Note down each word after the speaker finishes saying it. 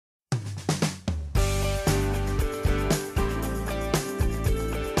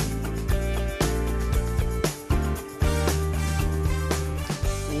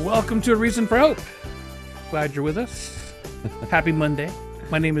Welcome to A Reason for Hope. Glad you're with us. Happy Monday.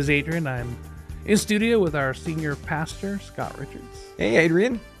 My name is Adrian. I'm in studio with our senior pastor, Scott Richards. Hey,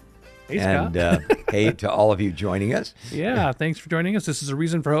 Adrian. Hey, Scott. And hey to all of you joining us. Yeah, thanks for joining us. This is A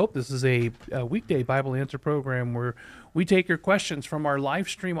Reason for Hope. This is a weekday Bible answer program where we take your questions from our live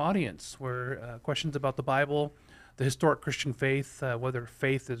stream audience, where questions about the Bible, the historic Christian faith, whether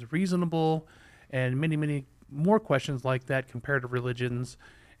faith is reasonable, and many, many more questions like that compared to religions.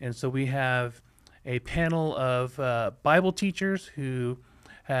 And so we have a panel of Bible teachers who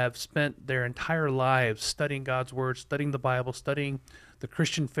have spent their entire lives studying God's Word, studying the Bible, studying the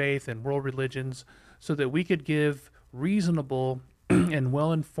Christian faith and world religions, so that we could give reasonable and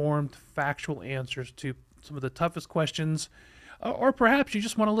well-informed factual answers to some of the toughest questions, or perhaps you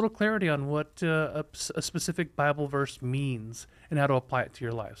just want a little clarity on what a specific Bible verse means and how to apply it to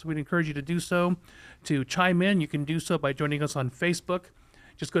your life. So we'd encourage you to do so. To chime in, you can do so by joining us on Facebook.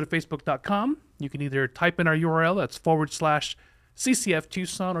 Just go to facebook.com. You can either type in our URL, that's /CCF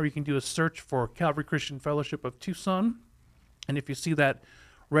Tucson, or you can do a search for Calvary Christian Fellowship of Tucson. And if you see that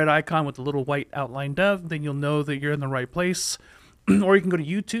red icon with the little white outlined dove, then you'll know that you're in the right place. Or you can go to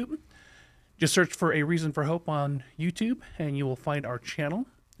YouTube. Just search for A Reason for Hope on YouTube, and you will find our channel.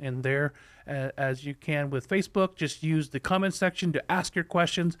 And there, as you can with Facebook, just use the comment section to ask your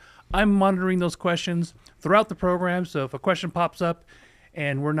questions. I'm monitoring those questions throughout the program, so if a question pops up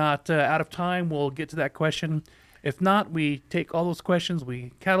and we're not out of time, we'll get to that question. If not, we take all those questions,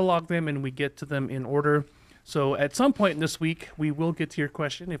 we catalog them, and we get to them in order. So at some point in this week, we will get to your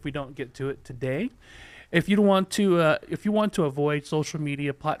question if we don't get to it today. If you want to avoid social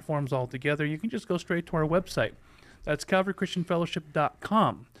media platforms altogether, you can just go straight to our website. That's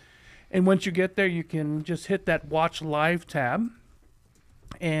CalvaryChristianFellowship.com. And once you get there, you can just hit that Watch Live tab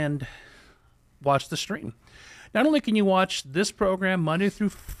and watch the stream. Not only can you watch this program Monday through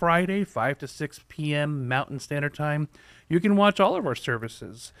Friday, 5 to 6 p.m. Mountain Standard Time, you can watch all of our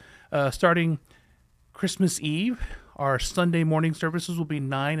services. Starting Christmas Eve, our Sunday morning services will be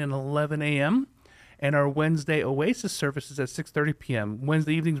 9 and 11 a.m., and our Wednesday Oasis services at 6:30 p.m.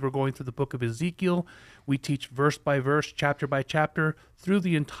 Wednesday evenings, we're going through the book of Ezekiel. We teach verse by verse, chapter by chapter, through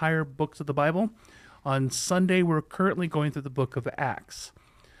the entire books of the Bible. On Sunday, we're currently going through the book of Acts.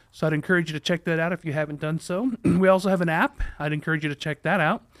 So I'd encourage you to check that out if you haven't done so. We also have an app. I'd encourage you to check that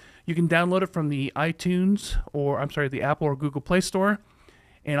out. You can download it from the the Apple or Google Play Store.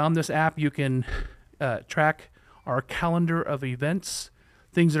 And on this app, you can track our calendar of events,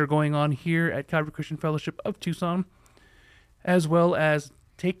 things that are going on here at Calvary Christian Fellowship of Tucson, as well as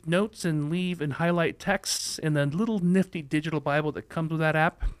take notes and leave and highlight texts in the little nifty digital Bible that comes with that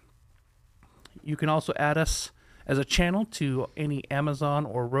app. You can also add us as a channel to any Amazon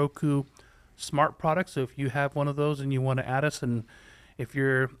or Roku smart products. So if you have one of those and you want to add us, and if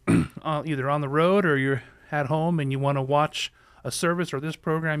you're either on the road or you're at home and you want to watch a service or this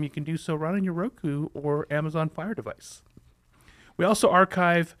program, you can do so right on your Roku or Amazon Fire device. We also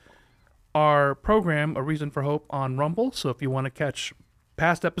archive our program, A Reason for Hope, on Rumble. So if you want to catch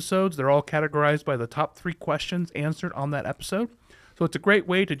past episodes, they're all categorized by the top 3 questions answered on that episode. So it's a great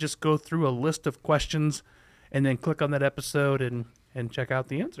way to just go through a list of questions and then click on that episode and check out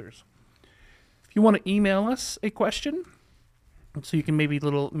the answers. If you want to email us a question, so you can maybe it's a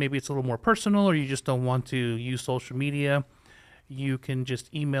little more personal, or you just don't want to use social media, you can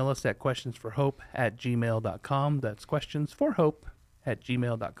just email us at questionsforhope@gmail.com. That's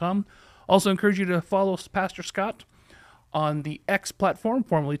questionsforhope@gmail.com. Also encourage you to follow Pastor Scott on the X platform,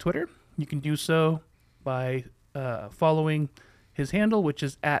 formerly Twitter. You can do so by following his handle, which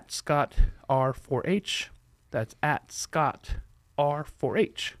is @ScottR4H. That's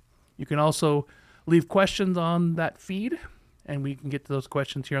 @ScottR4H. You can also leave questions on that feed, and we can get to those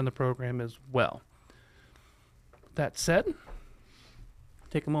questions here on the program as well. That said,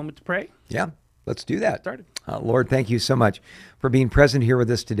 take a moment to pray. Yeah, let's do that. Started. Lord, thank you so much for being present here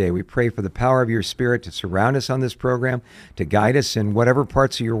with us today. We pray for the power of your Spirit to surround us on this program, to guide us in whatever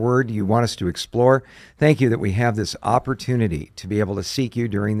parts of your word you want us to explore. Thank you that we have this opportunity to be able to seek you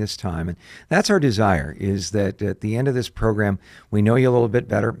during this time. And that's our desire, is that at the end of this program, we know you a little bit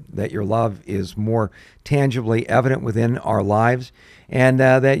better, that your love is more tangibly evident within our lives, and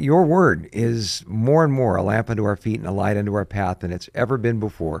that your word is more and more a lamp unto our feet and a light unto our path than it's ever been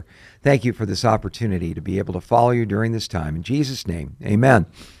before. Thank you for this opportunity to be able to follow you during this time. In Jesus' name, amen.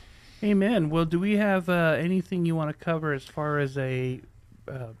 Amen. Well, do we have anything you want to cover as far as a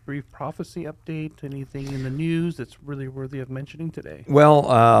brief prophecy update? Anything in the news that's really worthy of mentioning today? Well,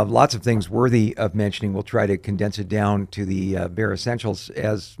 lots of things worthy of mentioning. We'll try to condense it down to the bare essentials.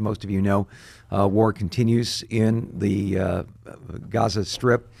 As most of you know, war continues in the Gaza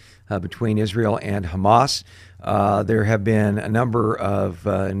Strip between Israel and Hamas. There have been a number of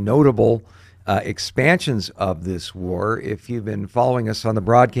notable expansions of this war. If you've been following us on the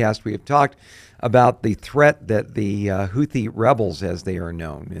broadcast, we have talked about the threat that the Houthi rebels, as they are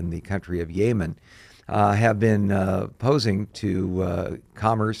known in the country of Yemen, have been posing to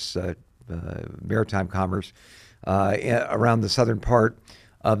commerce, maritime commerce, around the southern part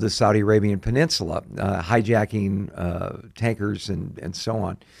of the Saudi Arabian Peninsula, hijacking tankers and so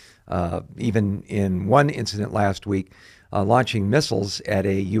on. Even in one incident last week, launching missiles at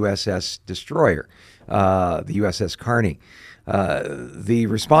a USS destroyer, the USS Carney. The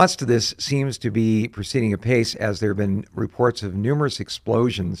response to this seems to be proceeding apace as there have been reports of numerous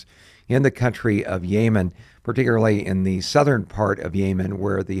explosions in the country of Yemen, particularly in the southern part of Yemen,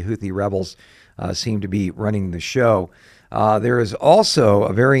 where the Houthi rebels seem to be running the show. There is also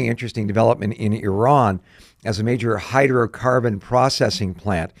a very interesting development in Iran, as a major hydrocarbon processing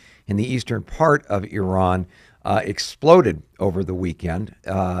plant in the eastern part of Iran exploded over the weekend.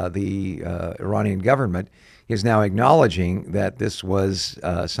 The Iranian government is now acknowledging that this was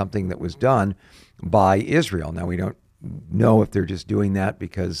something that was done by Israel. Now, we don't know if they're just doing that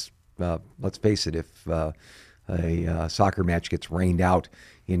because, let's face it, if a soccer match gets rained out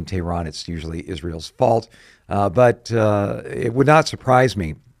in Tehran, it's usually Israel's fault. But it would not surprise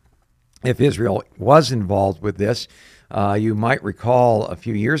me if Israel was involved with this. You might recall a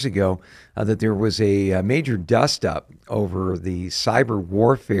few years ago that there was a major dust-up over the cyber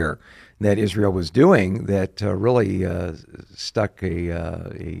warfare that Israel was doing that really stuck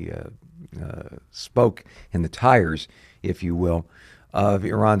a spoke in the tires, if you will, of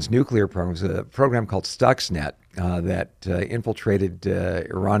Iran's nuclear program. It was a program called Stuxnet that infiltrated the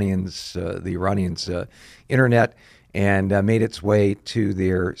Iranians' internet and made its way to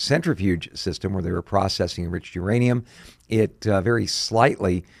their centrifuge system where they were processing enriched uranium. It very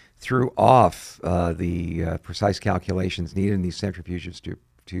slightly threw off the precise calculations needed in these centrifuges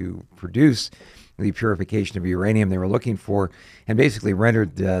to produce the purification of uranium they were looking for, and basically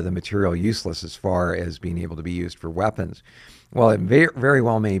rendered the material useless as far as being able to be used for weapons. Well, it very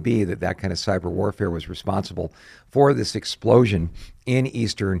well may be that that kind of cyber warfare was responsible for this explosion in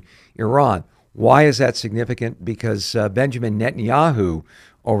eastern Iran. Why is that significant? Because Benjamin Netanyahu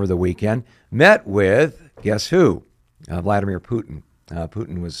over the weekend met with, guess who? Vladimir Putin.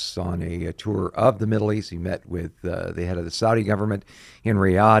 Putin was on a tour of the Middle East. He met with the head of the Saudi government in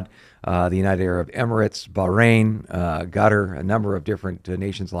Riyadh, the United Arab Emirates, Bahrain, Qatar, a number of different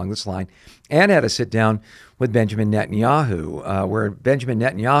nations along this line, and had a sit down with Benjamin Netanyahu, where Benjamin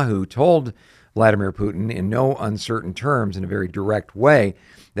Netanyahu told Vladimir Putin in no uncertain terms, in a very direct way,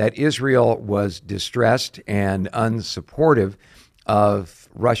 that Israel was distressed and unsupportive of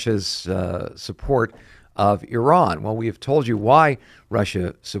Russia's support of Iran. Well, we have told you why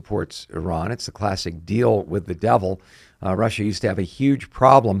Russia supports Iran. It's the classic deal with the devil. Russia used to have a huge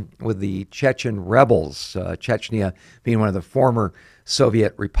problem with the Chechen rebels, Chechnya being one of the former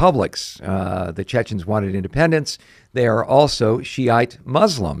Soviet republics. The Chechens wanted independence. They are also Shiite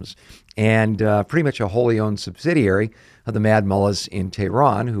Muslims and pretty much a wholly owned subsidiary of the Mad Mullahs in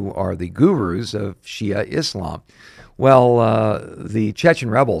Tehran, who are the gurus of Shia Islam. Well, the Chechen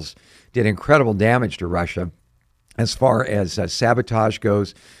rebels did incredible damage to Russia as far as sabotage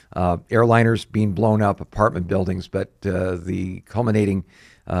goes, airliners being blown up, apartment buildings, but the culminating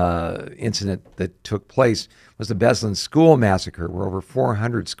incident that took place was the Beslan school massacre, where over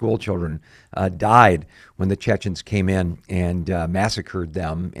 400 school children died when the Chechens came in and massacred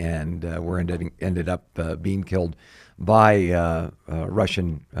them and ended up being killed by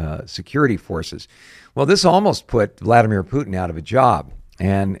Russian security forces. Well, this almost put Vladimir Putin out of a job.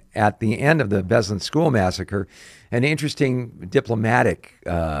 And at the end of the Beslan school massacre, an interesting diplomatic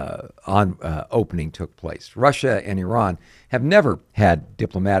opening took place. Russia and Iran have never had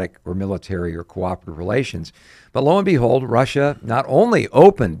diplomatic or military or cooperative relations. But lo and behold, Russia not only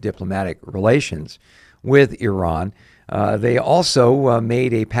opened diplomatic relations with Iran, they also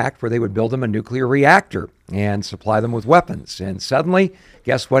made a pact where they would build them a nuclear reactor and supply them with weapons. And suddenly,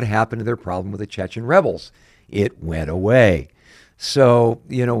 guess what happened to their problem with the Chechen rebels? It went away. So,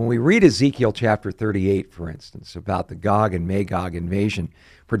 when we read Ezekiel chapter 38, for instance, about the Gog and Magog invasion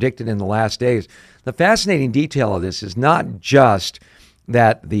predicted in the last days, the fascinating detail of this is not just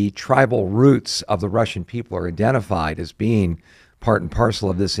that the tribal roots of the Russian people are identified as being part and parcel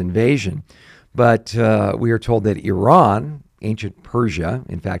of this invasion, but we are told that Iran ancient Persia.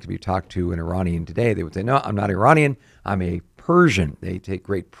 In fact, if you talk to an Iranian today, they would say, no, I'm not Iranian, I'm a Persian. They take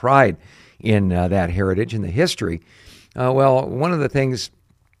great pride in that heritage and the history. Well, one of the things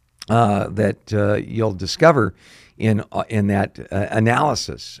that you'll discover in that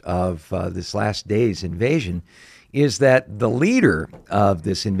analysis of this last day's invasion is that the leader of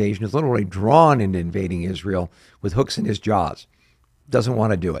this invasion is literally drawn into invading Israel with hooks in his jaws. Doesn't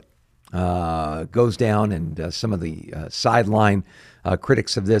want to do it. Goes down, and some of the sideline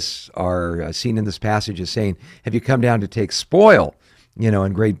critics of this are seen in this passage as saying, have you come down to take spoil,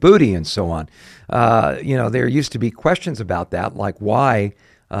 and great booty and so on? There used to be questions about that, like why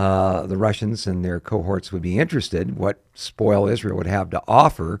the Russians and their cohorts would be interested, what spoil Israel would have to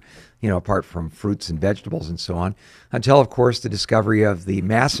offer, apart from fruits and vegetables and so on, until, of course, the discovery of the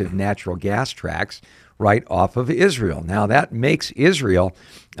massive natural gas tracks right off of Israel. Now, that makes Israel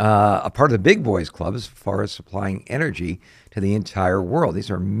a part of the big boys club as far as supplying energy to the entire world.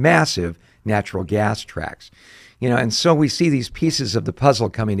 These are massive natural gas tracks. And so we see these pieces of the puzzle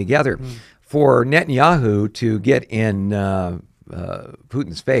coming together. For Netanyahu to get in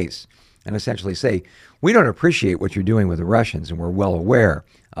Putin's face and essentially say, we don't appreciate what you're doing with the Russians, and we're well aware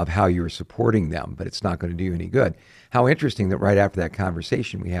of how you're supporting them, but it's not going to do you any good. How interesting that right after that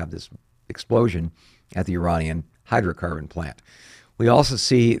conversation, we have this explosion at the Iranian hydrocarbon plant. We also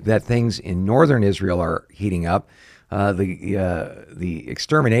see that things in northern Israel are heating up. The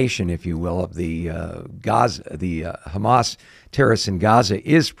extermination, if you will, of the Hamas terrorists in Gaza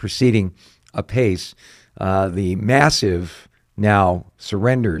is proceeding apace. The massive now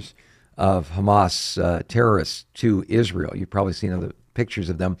surrenders of Hamas terrorists to Israel. You've probably seen other pictures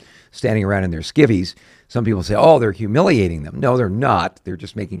of them standing around in their skivvies. Some people say, oh, they're humiliating them. No, they're not. They're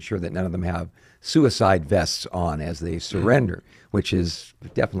just making sure that none of them have suicide vests on as they surrender, which is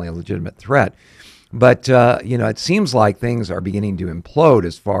definitely a legitimate threat. But, it seems like things are beginning to implode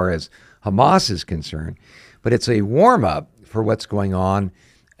as far as Hamas is concerned. But it's a warm-up for what's going on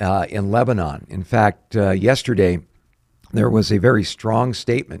in Lebanon. In fact, yesterday, there was a very strong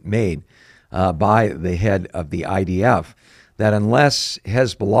statement made by the head of the IDF that unless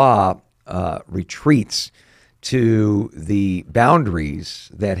Hezbollah retreats to the boundaries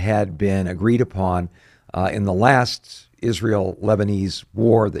that had been agreed upon in the last Israel-Lebanese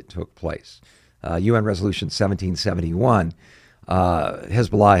war that took place, UN Resolution 1771,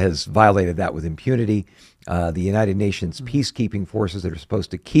 Hezbollah has violated that with impunity. The United Nations peacekeeping forces that are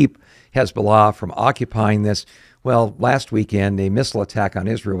supposed to keep Hezbollah from occupying this, well, last weekend, a missile attack on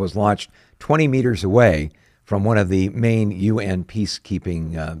Israel was launched 20 meters away from one of the main UN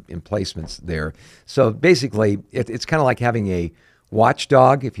peacekeeping emplacements there. So basically, it's kind of like having a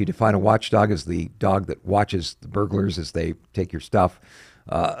watchdog. If you define a watchdog as the dog that watches the burglars as they take your stuff,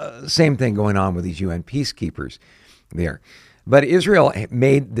 same thing going on with these UN peacekeepers there. But Israel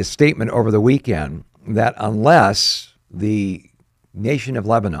made this statement over the weekend that unless the nation of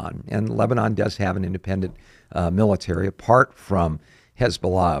Lebanon, and Lebanon does have an independent military apart from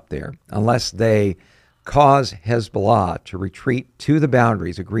Hezbollah up there, unless they cause Hezbollah to retreat to the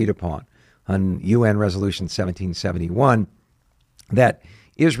boundaries agreed upon on UN Resolution 1771, that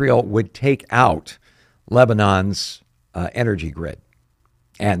Israel would take out Lebanon's energy grid.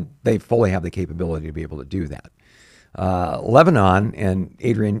 And they fully have the capability to be able to do that. Lebanon, and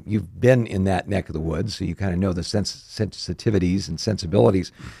Adrian, you've been in that neck of the woods, so you kind of know the sensitivities and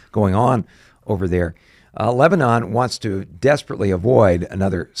sensibilities going on over there. Lebanon wants to desperately avoid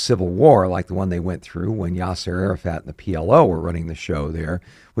another civil war like the one they went through when Yasser Arafat and the PLO were running the show there,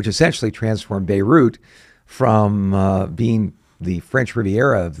 which essentially transformed Beirut from being the French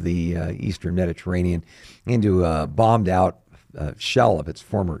Riviera of the Eastern Mediterranean into a bombed-out shell of its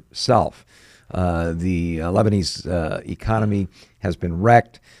former self. The Lebanese economy has been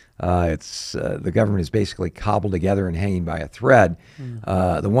wrecked. The government is basically cobbled together and hanging by a thread.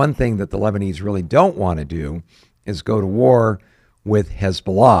 The one thing that the Lebanese really don't want to do is go to war with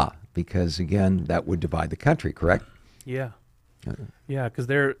Hezbollah, because again, that would divide the country. Correct? Yeah, because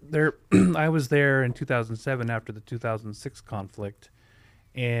they're I was there in 2007 after the 2006 conflict,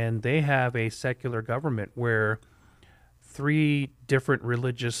 and they have a secular government where 3 different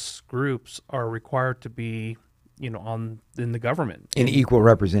religious groups are required to be, in the government. In equal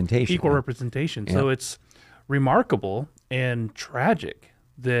representation. Equal representation. Yeah. So it's remarkable and tragic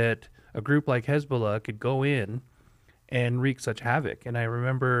that a group like Hezbollah could go in and wreak such havoc. And I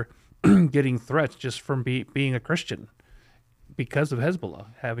remember getting threats just from being a Christian because of Hezbollah,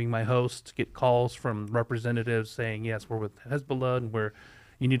 having my host get calls from representatives saying, yes, we're with Hezbollah and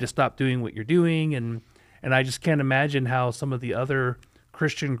you need to stop doing what you're doing. And I just can't imagine how some of the other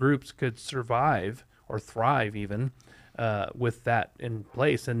Christian groups could survive or thrive even with that in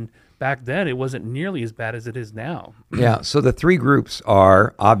place. And back then, it wasn't nearly as bad as it is now. Yeah, so the three groups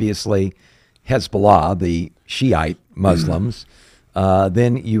are obviously Hezbollah, the Shiite Muslims.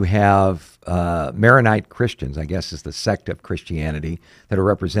 Then you have Maronite Christians, I guess is the sect of Christianity that are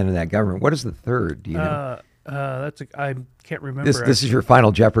represented in that government. What is the third? Do you know? I can't remember. This is your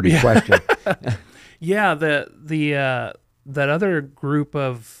final Jeopardy question. Yeah, that other group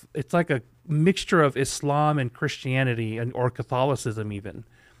of, it's like a mixture of Islam and Christianity or Catholicism even.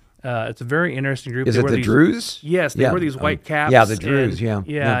 It's a very interesting group. Is it the Druze? Yes, they wear these white caps. Yeah, the Druze.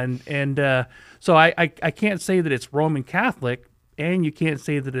 So I can't say that it's Roman Catholic, and you can't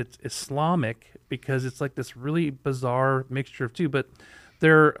say that it's Islamic, because it's like this really bizarre mixture of two. But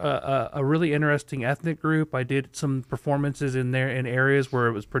they're a really interesting ethnic group. I did some performances in there in areas where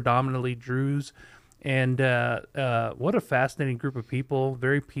it was predominantly Druze, and what a fascinating group of people.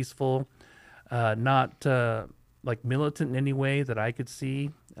 Very peaceful, not like militant in any way that I could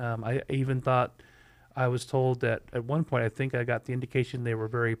see. I even thought, I was told that at one point, I think I got the indication they were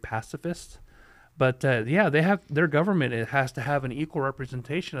very pacifist. But they have their government. It has to have an equal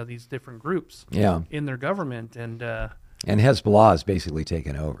representation of these different groups in their government. And Hezbollah is basically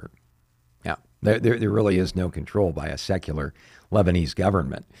taken over. Yeah, there really is no control by a secular Lebanese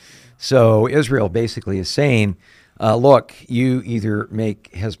government. So Israel basically is saying, look, you either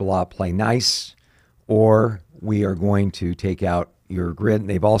make Hezbollah play nice, or we are going to take out your grid. And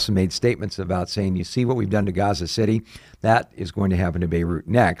they've also made statements about saying, you see what we've done to Gaza City? That is going to happen to Beirut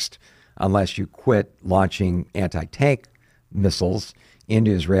next, unless you quit launching anti-tank missiles into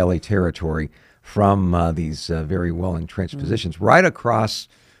Israeli territory from these very well-entrenched positions right across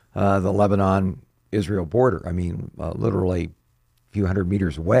the Lebanon-Israel border. I mean, literally a few hundred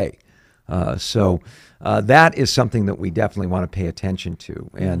meters away. So that is something that we definitely want to pay attention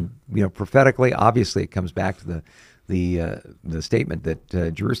to. And, prophetically, obviously, it comes back to the statement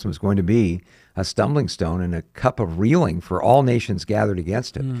that Jerusalem is going to be a stumbling stone and a cup of reeling for all nations gathered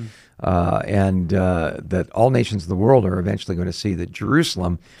against it. And that all nations of the world are eventually going to see that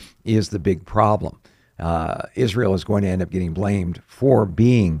Jerusalem is the big problem. Israel is going to end up getting blamed for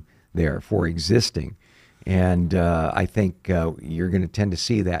being there, for existing. And I think you're going to tend to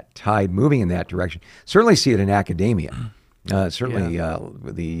see that tide moving in that direction. Certainly see it in academia. The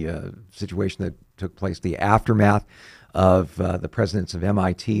situation that took place, the aftermath of the presidents of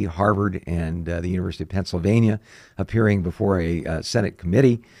MIT, Harvard, and the University of Pennsylvania appearing before a Senate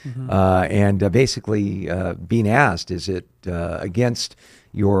committee and basically being asked, is it against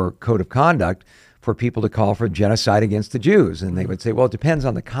your code of conduct for people to call for genocide against the Jews? And they would say, well, it depends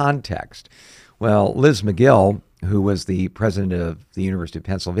on the context. Well, Liz McGill, who was the president of the University of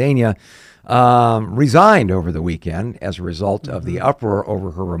Pennsylvania, resigned over the weekend as a result of the uproar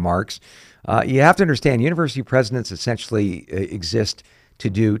over her remarks. You have to understand, university presidents essentially exist to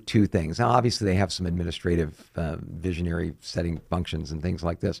do two things. Now, obviously, they have some administrative, visionary setting functions and things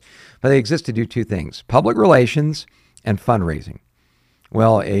like this, but they exist to do two things: public relations and fundraising.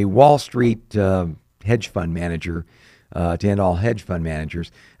 Well, a Wall Street hedge fund manager, to end all hedge fund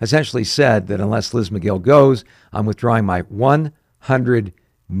managers, essentially said that unless Liz McGill goes, I'm withdrawing my $100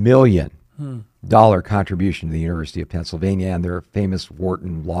 million contribution to the University of Pennsylvania and their famous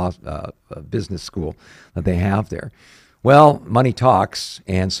Wharton Law Business School that they have there. Well, money talks,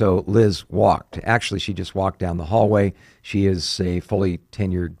 and so Liz walked. Actually, she just walked down the hallway. She is a fully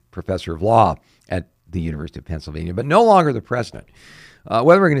tenured professor of law at the University of Pennsylvania, but no longer the president.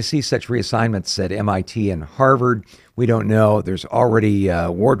 Whether we're going to see such reassignments at MIT and Harvard, we don't know. There's already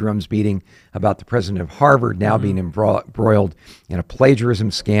war drums beating about the president of Harvard now being embroiled in a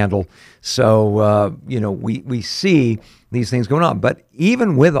plagiarism scandal. So, we see these things going on. But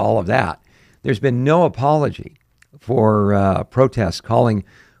even with all of that, there's been no apology for protests calling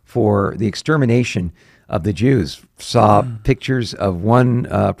for the extermination of the Jews. Saw pictures of one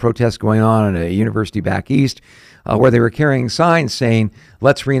protest going on at a university back east where they were carrying signs saying,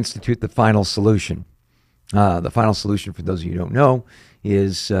 let's reinstitute the final solution. The final solution, for those of you who don't know,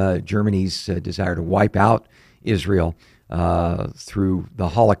 is Germany's desire to wipe out Israel through the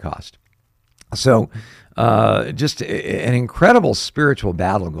Holocaust. So just an incredible spiritual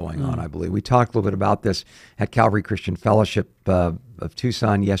battle going on, I believe. We talked a little bit about this at Calvary Christian Fellowship of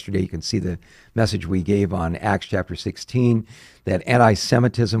Tucson yesterday. You can see the message we gave on Acts chapter 16, that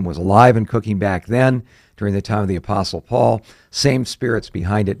anti-Semitism was alive and cooking back then during the time of the Apostle Paul. Same spirits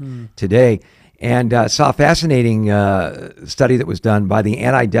behind it today. And saw a fascinating study that was done by the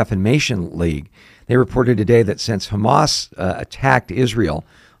Anti-Defamation League. They reported today that since Hamas attacked Israel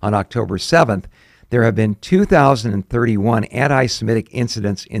on October 7th, there have been 2,031 anti-Semitic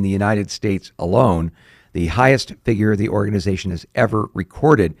incidents in the United States alone. the highest figure the organization has ever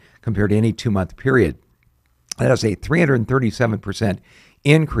recorded compared to any 2-month period. That is a 337%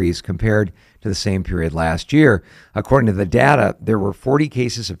 increase compared to the same period last year. According to the data, there were 40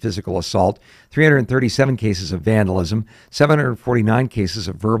 cases of physical assault, 337 cases of vandalism, 749 cases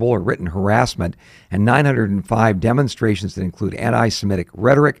of verbal or written harassment, and 905 demonstrations that include anti-Semitic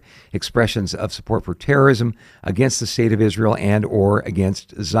rhetoric, expressions of support for terrorism against the state of Israel and or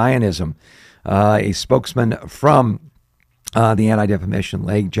against Zionism. A spokesman from the Anti-Defamation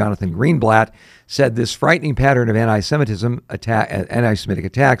League, Jonathan Greenblatt, said this frightening pattern of anti-Semitic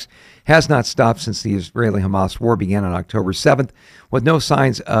attacks has not stopped since the Israeli-Hamas war began on October 7th, with no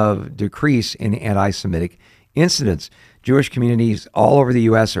signs of decrease in anti-Semitic incidents. Jewish communities all over the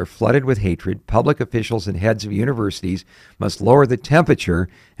U.S. are flooded with hatred. Public officials and heads of universities must lower the temperature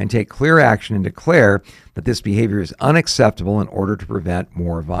and take clear action and declare that this behavior is unacceptable in order to prevent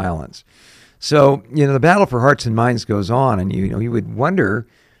more violence. So, the battle for hearts and minds goes on, and you would wonder,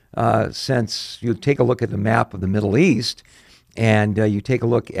 since you take a look at the map of the Middle East, and you take a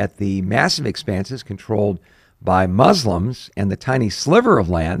look at the massive expanses controlled by Muslims and the tiny sliver of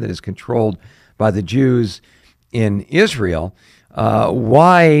land that is controlled by the Jews in Israel,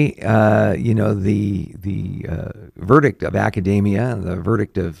 why the verdict of academia and the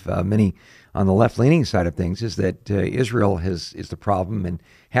verdict of many on the left-leaning side of things is that Israel is the problem and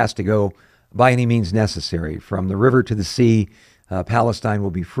has to go by any means necessary. From the river to the sea, Palestine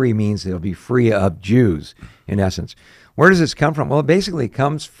will be free means it'll be free of Jews, in essence. Where does this come from? Well, it basically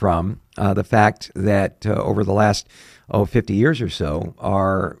comes from the fact that over the last 50 years or so,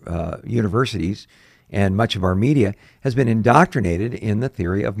 our universities and much of our media has been indoctrinated in the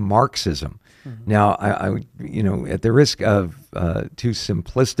theory of Marxism. Mm-hmm. Now, I at the risk of too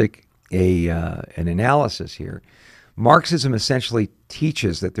simplistic an analysis here, Marxism essentially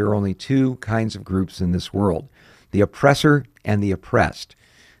teaches that there are only two kinds of groups in this world, the oppressor and the oppressed.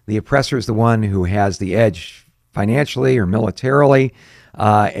 The oppressor is the one who has the edge financially or militarily,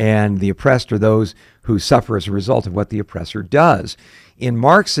 and the oppressed are those who suffer as a result of what the oppressor does. In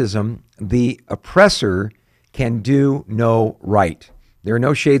Marxism, the oppressor can do no right. There are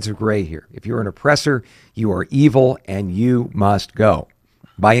no shades of gray here. If you're an oppressor, you are evil and you must go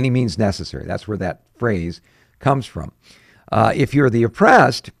by any means necessary. That's where that phrase comes from. If you're the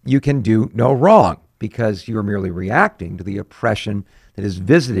oppressed, you can do no wrong because you're merely reacting to the oppression that has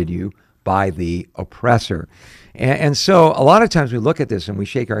visited you by the oppressor. And so a lot of times we look at this and we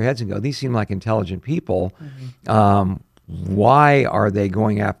shake our heads and go, these seem like intelligent people. Mm-hmm. Why are they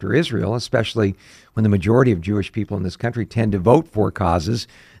going after Israel, especially when the majority of Jewish people in this country tend to vote for causes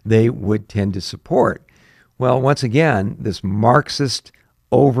they would tend to support? Well, once again, this Marxist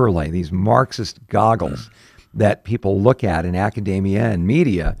overlay, these Marxist goggles that people look at in academia and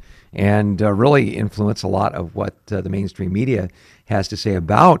media and really influence a lot of what the mainstream media has to say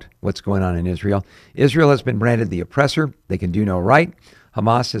about what's going on in Israel. Israel has been branded the oppressor. They can do no right.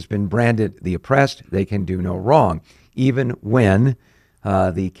 Hamas has been branded the oppressed. They can do no wrong. Even when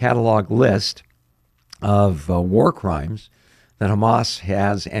the catalog list of war crimes that Hamas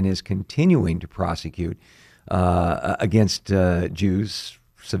has and is continuing to prosecute against Jews,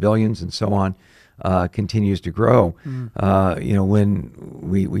 civilians, and so on, continues to grow. When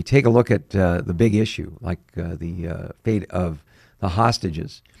we take a look at the big issue, like the fate of the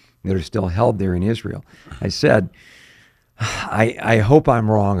hostages that are still held there in Israel, I said, I hope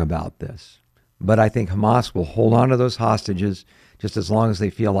I'm wrong about this, but I think Hamas will hold on to those hostages just as long as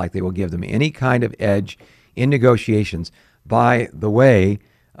they feel like they will give them any kind of edge in negotiations. By the way,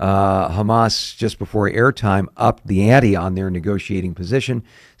 Hamas, just before airtime, upped the ante on their negotiating position,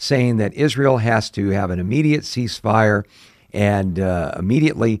 saying that Israel has to have an immediate ceasefire and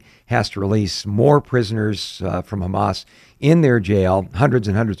immediately has to release more prisoners from Hamas in their jail, hundreds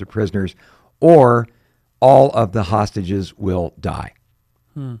and hundreds of prisoners, or all of the hostages will die.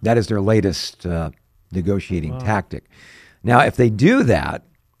 That is their latest negotiating tactic. Now, if they do that,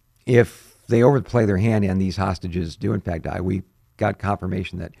 if they overplay their hand and these hostages do in fact die, we got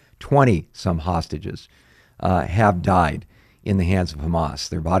confirmation that 20-some hostages have died in the hands of Hamas.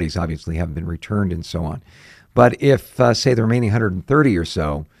 Their bodies obviously haven't been returned and so on. But if, say, the remaining 130 or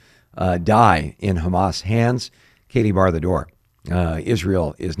so die in Hamas hands, Katie, bar the door.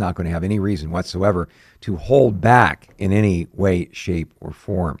 Israel is not going to have any reason whatsoever to hold back in any way, shape, or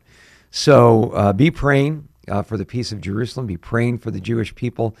form. So be praying for the peace of Jerusalem. Be praying for the Jewish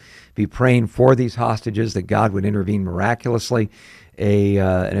people. Be praying for these hostages, that God would intervene miraculously.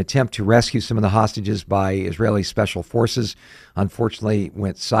 an attempt to rescue some of the hostages by Israeli special forces. Unfortunately,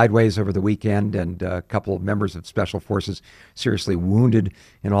 went sideways over the weekend, and a couple of members of special forces seriously wounded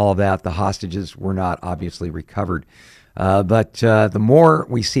in all of that. The hostages were not obviously recovered. But the more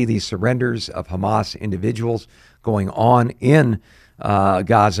we see these surrenders of Hamas individuals going on in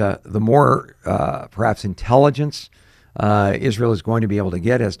Gaza, the more perhaps intelligence Israel is going to be able to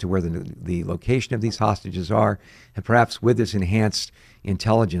get as to where the location of these hostages are. And perhaps with this enhanced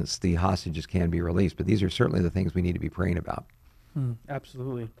intelligence, the hostages can be released. But these are certainly the things we need to be praying about.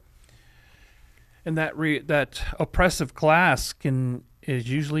 Absolutely. And that oppressive class is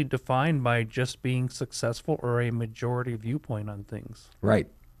usually defined by just being successful or a majority viewpoint on things. Right.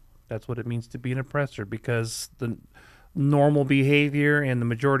 That's what it means to be an oppressor, because the normal behavior and the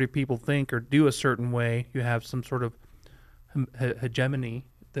majority of people think or do a certain way, you have some sort of hegemony,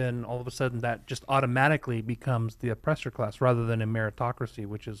 then all of a sudden that just automatically becomes the oppressor class rather than a meritocracy,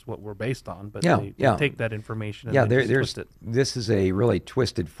 which is what we're based on. But they take that information and twist it. This is a really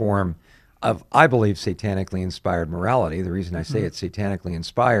twisted form of, I believe, satanically inspired morality. The reason I say it's satanically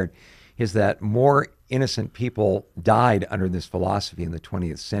inspired is that more innocent people died under this philosophy in the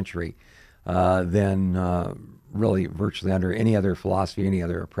 20th century than really virtually under any other philosophy, any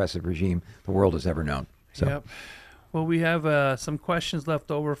other oppressive regime the world has ever known. So. Yep. Well, we have some questions left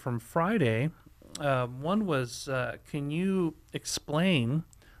over from Friday. One was, can you explain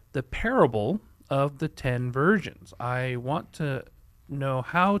the parable of the 10 virgins? I want to know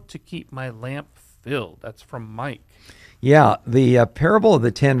how to keep my lamp filled. That's from Mike. Yeah, the parable of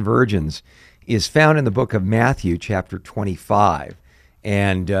the 10 virgins is found in the book of Matthew, chapter 25.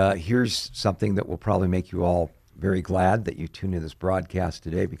 And here's something that will probably make you all very glad that you tuned in this broadcast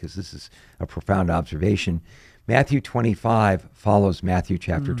today, because this is a profound observation. Matthew 25 follows Matthew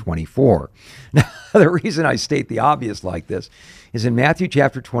chapter 24. Now, the reason I state the obvious like this is in Matthew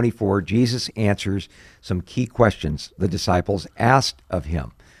chapter 24, Jesus answers some key questions the disciples asked of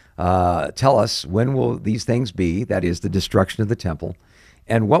him. Tell us, when will these things be? That is, the destruction of the temple.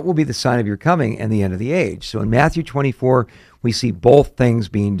 And what will be the sign of your coming and the end of the age? So in Matthew 24, we see both things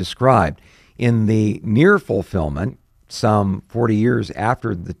being described. In the near fulfillment, some 40 years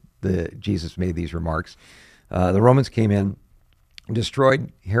after Jesus made these remarks, the Romans came in,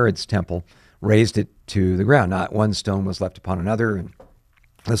 destroyed Herod's temple, razed it to the ground. Not one stone was left upon another. And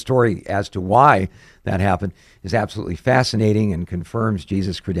the story as to why that happened is absolutely fascinating and confirms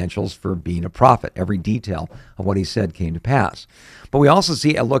Jesus' credentials for being a prophet. Every detail of what he said came to pass. But we also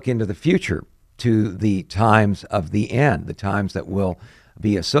see a look into the future, to the times of the end, the times that will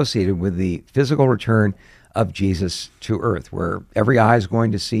be associated with the physical return of Jesus to earth, where every eye is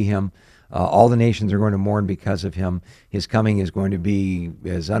going to see him. All the nations are going to mourn because of him. His coming is going to be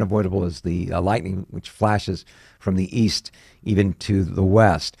as unavoidable as the lightning which flashes from the east even to the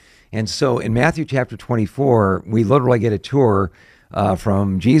west. And so in Matthew chapter 24, we literally get a tour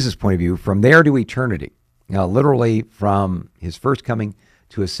from Jesus' point of view, from there to eternity. Now, literally from his first coming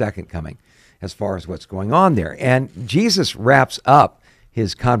to his second coming, as far as what's going on there. And Jesus wraps up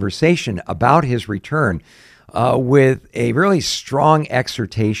his conversation about his return with a really strong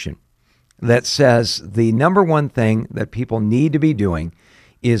exhortation that says the number one thing that people need to be doing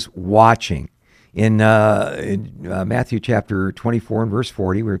is watching. In Matthew chapter 24 and verse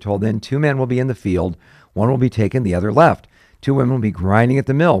 40, we were told, then 2 men will be in the field, one will be taken, the other left. 2 women will be grinding at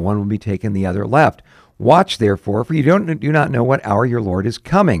the mill, one will be taken, the other left. Watch therefore, for you do not know what hour your Lord is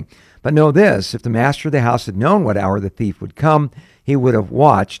coming. But know this, if the master of the house had known what hour the thief would come, he would have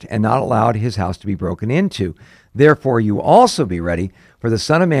watched and not allowed his house to be broken into. Therefore you also be ready, for the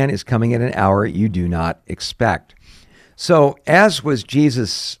Son of Man is coming at an hour you do not expect. So as was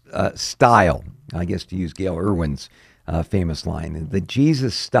Jesus' style, I guess to use Gail Irwin's famous line, the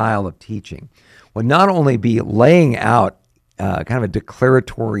Jesus style of teaching would not only be laying out kind of a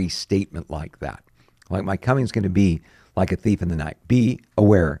declaratory statement like that, like my coming is going to be like a thief in the night. Be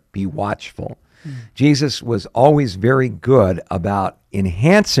aware, be watchful. Jesus was always very good about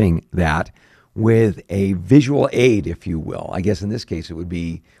enhancing that with a visual aid, if you will. I guess in this case it would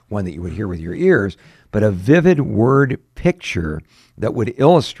be one that you would hear with your ears, but a vivid word picture that would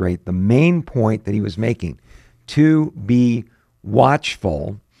illustrate the main point that he was making, to be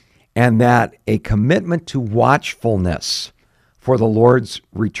watchful, and that a commitment to watchfulness for the Lord's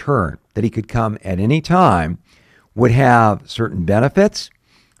return, that he could come at any time, would have certain benefits,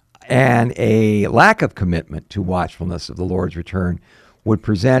 and a lack of commitment to watchfulness of the Lord's return would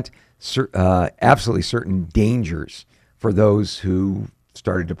present absolutely certain dangers for those who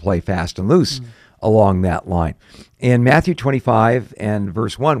started to play fast and loose along that line. In Matthew 25 and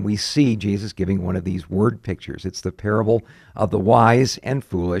verse 1, we see Jesus giving one of these word pictures. It's the parable of the wise and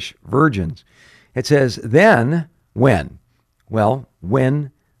foolish virgins. It says, then when? Well,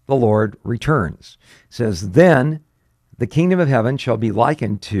 when the Lord returns. It says, then the kingdom of heaven shall be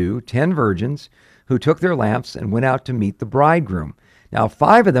likened to 10 virgins who took their lamps and went out to meet the bridegroom. Now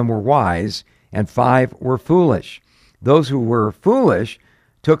 5 of them were wise and 5 were foolish. Those who were foolish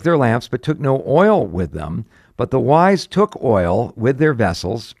took their lamps but took no oil with them. But the wise took oil with their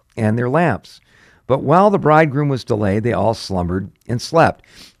vessels and their lamps. But while the bridegroom was delayed, they all slumbered and slept.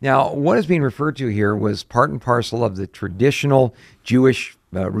 Now, what is being referred to here was part and parcel of the traditional Jewish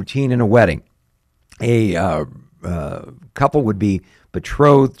routine in a wedding. A couple would be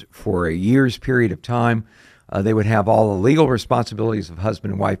betrothed for a year's period of time. They would have all the legal responsibilities of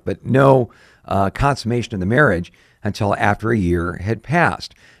husband and wife, but no consummation of the marriage until after a year had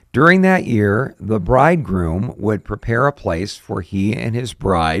passed. During that year, the bridegroom would prepare a place for he and his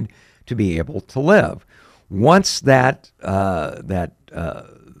bride to be able to live. Once that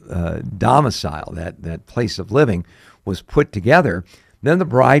domicile, that place of living, was put together, then the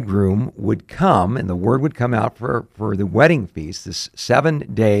bridegroom would come, and the word would come out for the wedding feast, this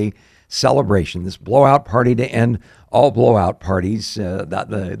 7-day celebration, this blowout party to end all blowout parties,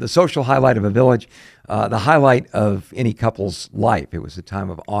 the social highlight of a village, the highlight of any couple's life. It was a time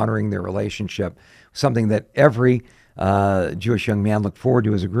of honoring their relationship, something that every Jewish young man looked forward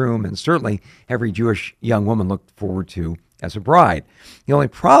to as a groom, and certainly every Jewish young woman looked forward to as a bride. The only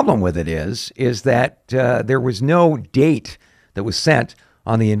problem with it is that there was no date that was sent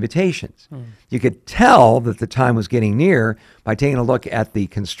on the invitations. You could tell that the time was getting near by taking a look at the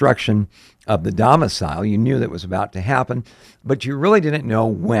construction of the domicile. You knew that was about to happen, but you really didn't know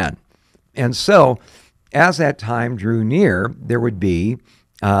when. And so, as that time drew near, there would be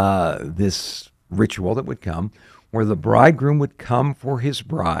this ritual that would come where the bridegroom would come for his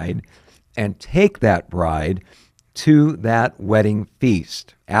bride and take that bride to that wedding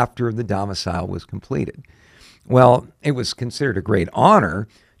feast after the domicile was completed. Well, it was considered a great honor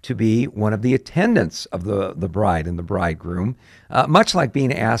to be one of the attendants of the bride and the bridegroom, much like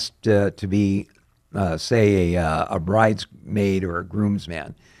being asked to be, say, a bridesmaid or a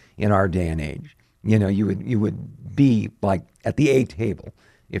groomsman in our day and age. You know, you would be like at the A table,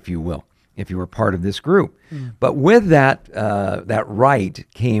 if you will, if you were part of this group. But with that right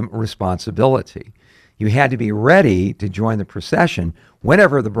came responsibility. You had to be ready to join the procession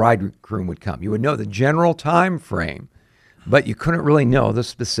whenever the bridegroom would come. You would know the general time frame, but you couldn't really know the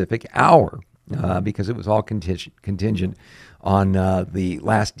specific hour because it was all contingent on the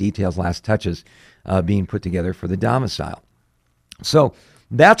last details, last touches being put together for the domicile. So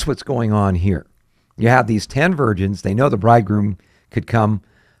that's what's going on here. You have these 10 virgins. They know the bridegroom could come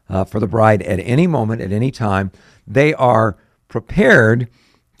for the bride at any moment, at any time. They are prepared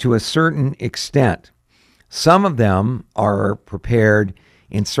to a certain extent. Some of them are prepared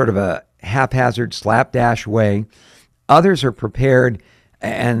in sort of a haphazard, slapdash way. Others are prepared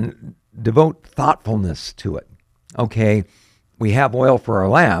and devote thoughtfulness to it. Okay, we have oil for our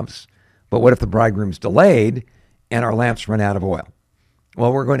lamps, but what if the bridegroom's delayed and our lamps run out of oil?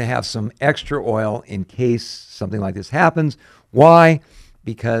 Well, we're going to have some extra oil in case something like this happens. Why?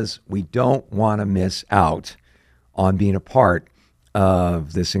 Because we don't want to miss out on being a part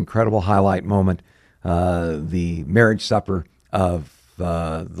of this incredible highlight moment, the marriage supper of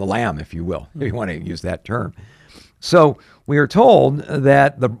the Lamb, if you will, if you want to use that term. So we are told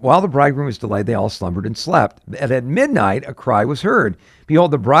that while the bridegroom was delayed, they all slumbered and slept. And at midnight, a cry was heard.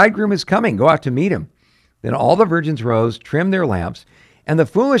 Behold, the bridegroom is coming. Go out to meet him. Then all the virgins rose, trimmed their lamps. And the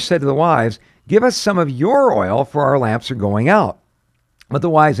foolish said to the wives, give us some of your oil, for our lamps are going out. But the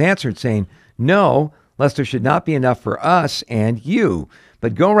wise answered, saying, no, lest there should not be enough for us and you.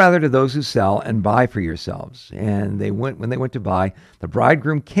 But go rather to those who sell and buy for yourselves. And when they went to buy, the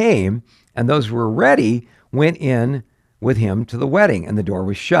bridegroom came, and those who were ready went in with him to the wedding, and the door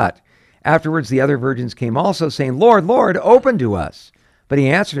was shut. Afterwards the other virgins came also, saying, Lord, Lord, open to us. But he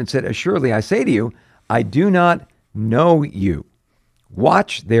answered and said, assuredly, I say to you, I do not know you.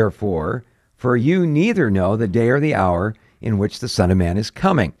 Watch, therefore, for you neither know the day or the hour in which the Son of Man is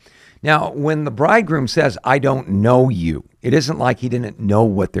coming. Now, when the bridegroom says, I don't know you, it isn't like he didn't know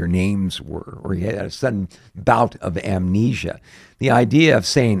what their names were, or he had a sudden bout of amnesia. The idea of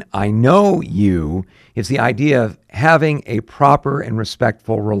saying, I know you, is the idea of having a proper and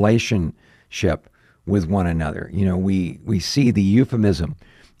respectful relationship with one another. You know, we see the euphemism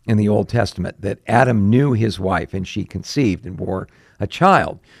in the Old Testament that Adam knew his wife and she conceived and bore a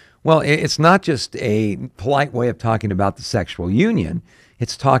child. Well, it's not just a polite way of talking about the sexual union.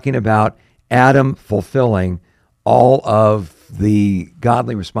 It's talking about Adam fulfilling all of the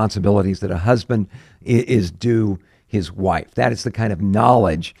godly responsibilities that a husband is due his wife. That is the kind of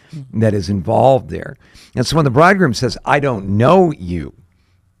knowledge that is involved there. And so when the bridegroom says, I don't know you,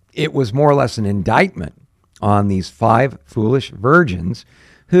 it was more or less an indictment on these 5 foolish virgins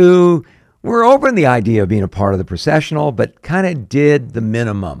who were open to the idea of being a part of the processional, but kind of did the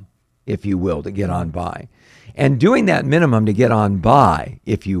minimum, if you will, to get on by. And doing that minimum to get on by,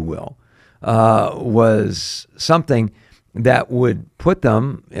 if you will, was something that would put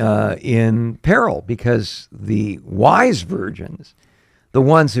them in peril, because the wise virgins, the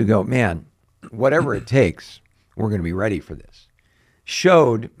ones who go, man, whatever it takes, we're going to be ready for this,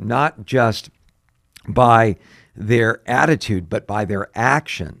 showed not just by their attitude, but by their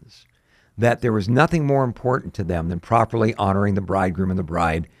actions, that there was nothing more important to them than properly honoring the bridegroom and the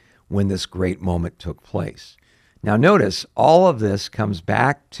bride when this great moment took place. Now notice, all of this comes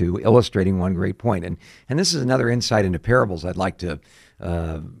back to illustrating one great point. And this is another insight into parables I'd like to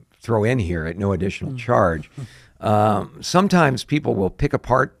throw in here at no additional charge. Sometimes people will pick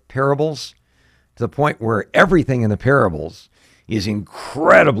apart parables to the point where everything in the parables is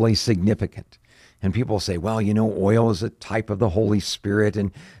incredibly significant. And people say, well, you know, oil is a type of the Holy Spirit,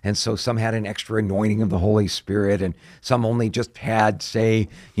 and so some had an extra anointing of the Holy Spirit, and some only just had, say,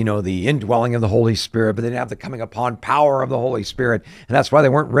 you know, the indwelling of the Holy Spirit, but they didn't have the coming upon power of the Holy Spirit, and that's why they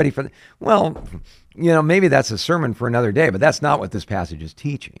weren't ready for well, you know, maybe that's a sermon for another day, but that's not what this passage is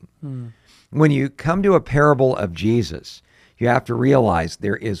teaching. When you come to a parable of Jesus, you have to realize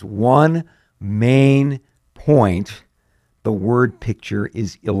there is one main point the word picture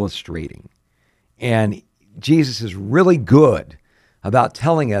is illustrating. And Jesus is really good about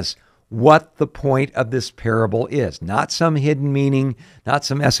telling us what the point of this parable is. Not some hidden meaning, not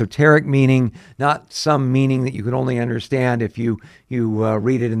some esoteric meaning, not some meaning that you can only understand if you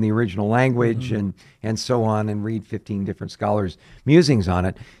read it in the original language and so on, and read 15 different scholars' musings on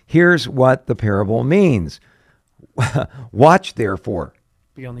it. Here's what the parable means. Watch, therefore,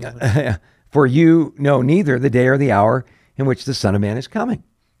 Be on the other. for you know neither the day or the hour in which the Son of Man is coming.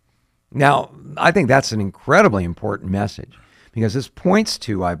 Now, I think that's an incredibly important message, because this points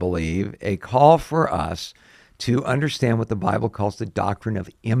to, I believe, a call for us to understand what the Bible calls the doctrine of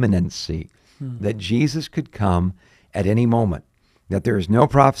immanency, that Jesus could come at any moment, that there is no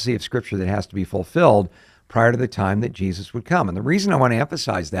prophecy of Scripture that has to be fulfilled prior to the time that Jesus would come. And the reason I want to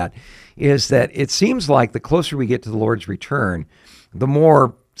emphasize that is that it seems like the closer we get to the Lord's return, the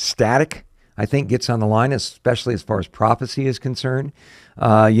more static, I think, gets on the line, especially as far as prophecy is concerned.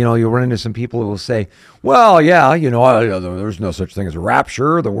 You'll run into some people who will say, well, yeah, there's no such thing as a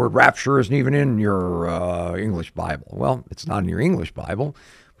rapture. The word rapture isn't even in your English Bible. Well, it's not in your English Bible,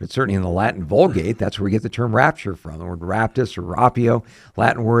 but it's certainly in the Latin Vulgate. That's where we get the term rapture from. The word raptus or rapio,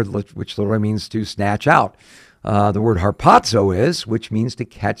 Latin word which literally means to snatch out. The word harpazo is, which means to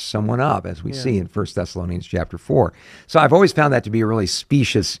catch someone up, as we see in 1 Thessalonians chapter 4. So I've always found that to be a really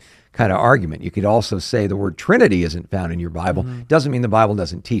specious kind of argument. You could also say the word Trinity isn't found in your Bible. Doesn't mean the Bible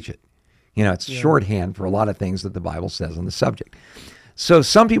doesn't teach it. It's shorthand for a lot of things that the Bible says on the subject. So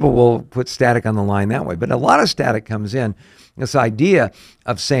some people will put static on the line that way, but a lot of static comes in this idea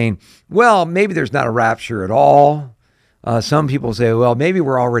of saying, well, maybe there's not a rapture at all. Some people say, well, maybe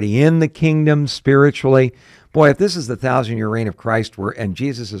we're already in the kingdom spiritually. Boy, if this is the 1,000-year reign of Christ and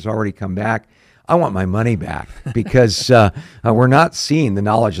Jesus has already come back, I want my money back, because we're not seeing the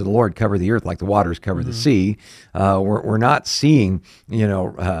knowledge of the Lord cover the earth like the waters cover the sea. We're not seeing,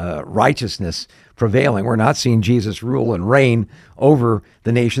 righteousness prevailing. We're not seeing Jesus rule and reign over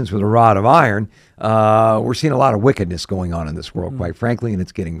the nations with a rod of iron. We're seeing a lot of wickedness going on in this world, quite frankly, and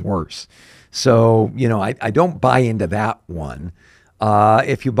it's getting worse. So, I don't buy into that one.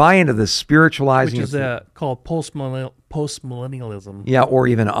 If you buy into the spiritualizing, which is called postmillennialism. Yeah, or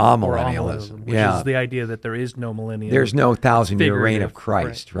even amillennialism. Which is the idea that there is no millennium. There's no 1,000-year reign of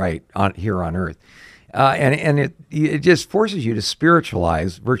Christ, right here on earth. And it just forces you to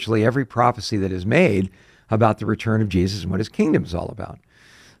spiritualize virtually every prophecy that is made about the return of Jesus and what his kingdom is all about.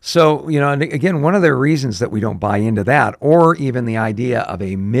 So, and again, one of the reasons that we don't buy into that, or even the idea of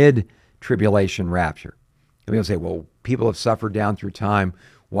a mid-tribulation rapture. People say, well, people have suffered down through time.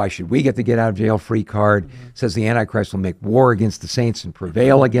 Why should we get the get out of jail free card? Says the Antichrist will make war against the saints and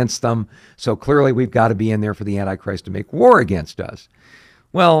prevail against them. So clearly we've got to be in there for the Antichrist to make war against us.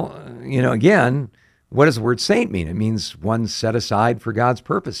 Well, again, what does the word saint mean? It means one set aside for God's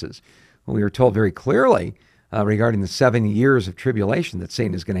purposes. Well, we were told very clearly regarding the 7 years of tribulation that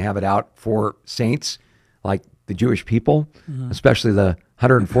Satan is going to have it out for saints like the Jewish people, especially the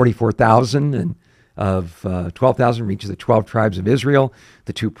 144,000 and of 12,000 reaches the 12 tribes of Israel,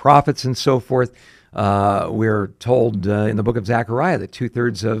 the 2 prophets and so forth. We're told in the book of Zechariah that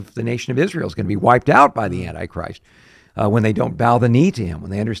 2/3 of the nation of Israel is going to be wiped out by the Antichrist when they don't bow the knee to him,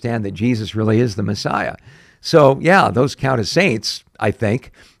 when they understand that Jesus really is the Messiah. So, yeah, those count as saints, I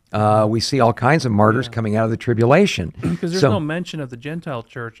think. We see all kinds of martyrs coming out of the tribulation. Because there's no mention of the Gentile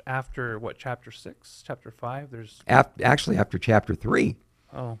church after, chapter 6, chapter 5? Actually, after chapter 3.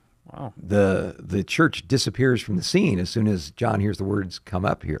 Oh, wow. The church disappears from the scene as soon as John hears the words come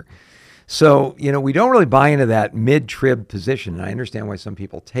up here. So, we don't really buy into that mid-trib position, and I understand why some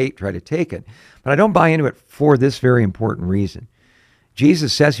people try to take it, but I don't buy into it for this very important reason.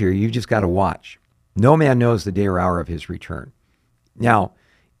 Jesus says here, you've just got to watch. No man knows the day or hour of his return. Now,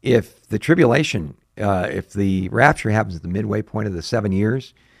 if the tribulation, if the rapture happens at the midway point of the 7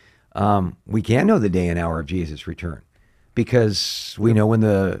 years, we can know the day and hour of Jesus' return, because we know when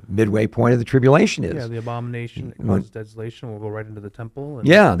the midway point of the tribulation is. Yeah, the abomination that causes desolation will go right into the temple. And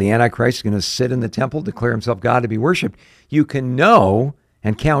the Antichrist is going to sit in the temple, declare himself God to be worshipped. You can know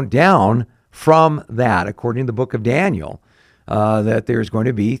and count down from that, according to the book of Daniel, that there's going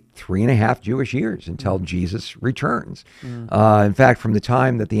to be 3.5 Jewish years until Jesus returns. In fact, from the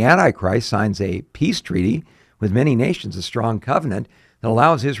time that the Antichrist signs a peace treaty with many nations, a strong covenant that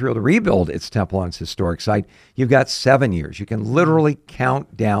allows Israel to rebuild its temple on its historic site, you've got 7 years. You can literally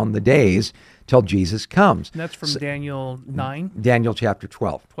count down the days till Jesus comes. And that's from Daniel 9? Daniel chapter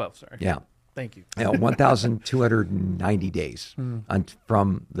 12. 12, sorry. Yeah. Thank you. 1,290 days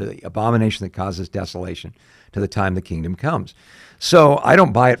from the abomination that causes desolation to the time the kingdom comes. So I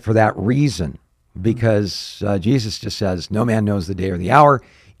don't buy it for that reason, because Jesus just says, no man knows the day or the hour.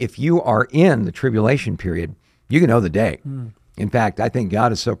 If you are in the tribulation period, you can know the day. In fact, I think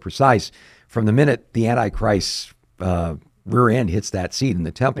God is so precise. From the minute the Antichrist's rear end hits that seat in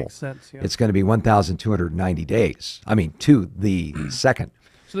the temple, Makes sense, yeah. it's going to be 1,290 days. I mean, to the second.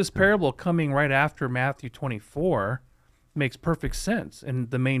 So this parable coming right after Matthew 24 makes perfect sense.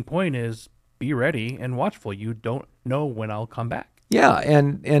 And the main point is, be ready and watchful. You don't know when I'll come back. Yeah,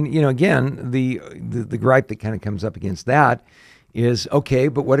 and again, the gripe that kind of comes up against that is, okay,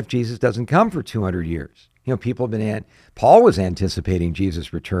 but what if Jesus doesn't come for 200 years? People have Paul was anticipating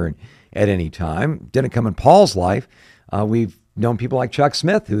Jesus' return at any time. Didn't come in Paul's life. We've known people like Chuck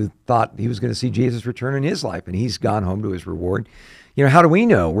Smith who thought he was going to see Jesus return in his life, and he's gone home to his reward. How do we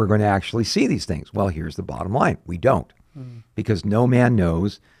know we're going to actually see these things? Well, here's the bottom line. We don't, because no man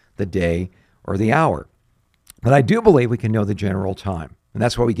knows the day or the hour. But I do believe we can know the general time. And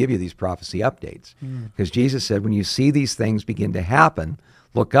that's why we give you these prophecy updates. Because Jesus said, when you see these things begin to happen,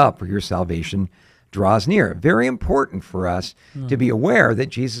 look up, for your salvation draws near. Very important for us to be aware that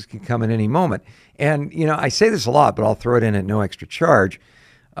Jesus can come at any moment. And, I say this a lot, but I'll throw it in at no extra charge.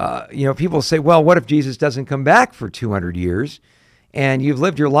 People say, well, what if Jesus doesn't come back for 200 years? And you've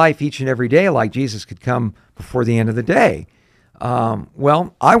lived your life each and every day like Jesus could come before the end of the day.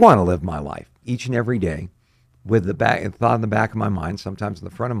 Well, I want to live my life each and every day with the thought in the back of my mind, sometimes in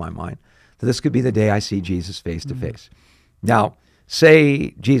the front of my mind, that this could be the day I see Jesus face to face. Now,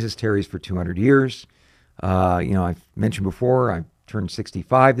 say Jesus tarries for 200 years. I've mentioned before, I turned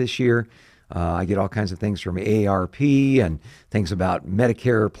 65 this year. I get all kinds of things from ARP and things about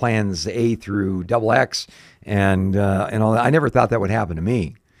Medicare plans A through XX and all that. I never thought that would happen to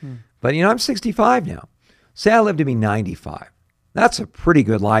me. But, I'm 65 now. Say I live to be 95. That's a pretty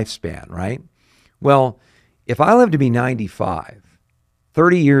good lifespan, right? Well, if I live to be 95,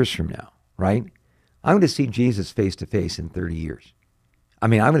 30 years from now, right, I'm going to see Jesus face to face in 30 years. I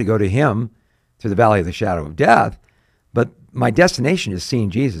mean, I'm going to go to him through the valley of the shadow of death, but my destination is seeing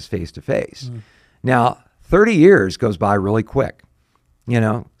Jesus face to face. Now, 30 years goes by really quick.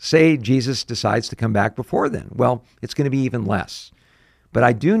 Say Jesus decides to come back before then. Well, it's going to be even less. But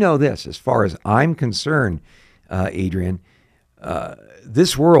I do know this, as far as I'm concerned, Adrian,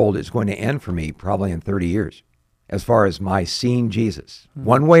 this world is going to end for me probably in 30 years, as far as my seeing Jesus.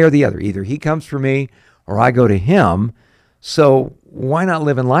 One way or the other. Either he comes for me or I go to him. So why not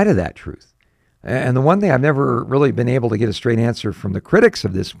live in light of that truth? And the one thing I've never really been able to get a straight answer from the critics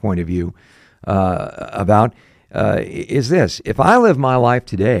of this point of view about is this. If I live my life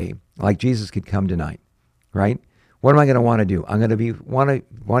today like Jesus could come tonight, right? What am I going to want to do? I'm going to be wanting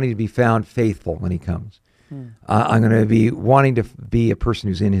to be found faithful when he comes. I'm going to be wanting to be a person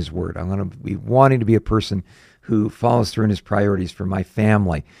who's in his word. I'm going to be wanting to be a person who follows through in his priorities for my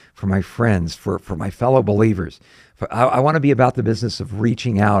family, for my friends, for my fellow believers. I want to be about the business of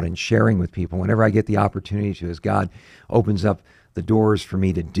reaching out and sharing with people whenever I get the opportunity to, as God opens up the doors for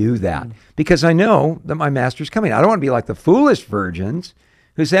me to do that. Because I know that my master's coming. I don't want to be like the foolish virgins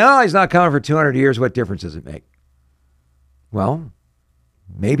who say, oh, he's not coming for 200 years. What difference does it make? Well,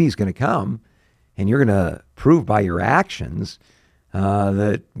 maybe he's going to come, and you're going to prove by your actions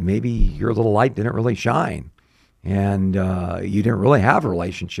that maybe your little light didn't really shine, and you didn't really have a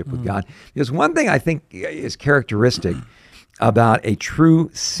relationship with God. Because one thing I think is characteristic about a true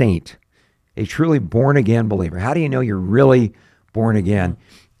saint, a truly born-again believer, how do you know you're really born again,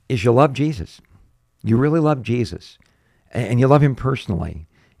 is you love Jesus. You really love Jesus, and you love him personally.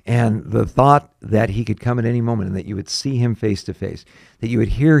 And the thought that he could come at any moment and that you would see him face to face, that you would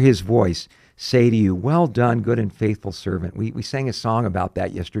hear his voice say to you, well done, good and faithful servant. We sang a song about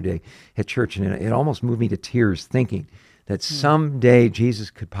that yesterday at church, and it almost moved me to tears thinking that someday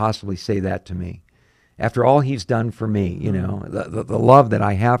Jesus could possibly say that to me. After all he's done for me, the love that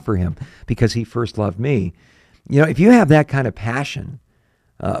I have for him because he first loved me. If you have that kind of passion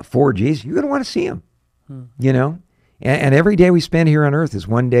for Jesus, you're going to want to see him, And every day we spend here on earth is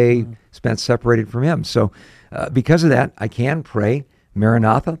one day spent separated from him. So because of that, I can pray,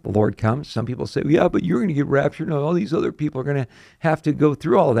 Maranatha, the Lord comes. Some people say, yeah, but you're going to get raptured. No, all these other people are going to have to go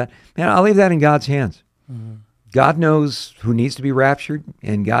through all of that. Man, I'll leave that in God's hands. God knows who needs to be raptured,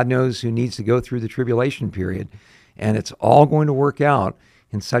 and God knows who needs to go through the tribulation period. And it's all going to work out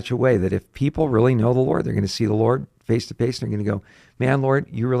in such a way that if people really know the Lord, they're going to see the Lord face to face. They're going to go, man, Lord,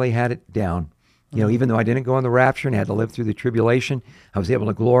 you really had it down. Even though I didn't go in the rapture and had to live through the tribulation, I was able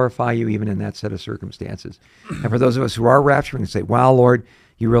to glorify you even in that set of circumstances. And for those of us who are raptured, we can say, wow, Lord,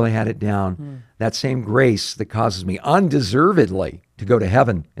 you really had it down. That same grace that causes me undeservedly to go to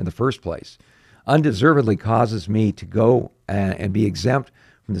heaven in the first place, undeservedly causes me to go and be exempt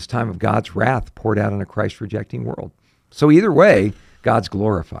from this time of God's wrath poured out on a Christ-rejecting world. So either way, God's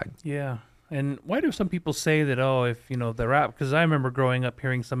glorified. Yeah. And why do some people say that, if, the because I remember growing up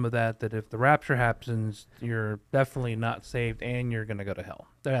hearing some of that if the rapture happens, you're definitely not saved and you're going to go to hell.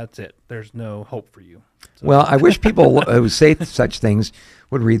 That's it. There's no hope for you. So. Well, I wish people who say such things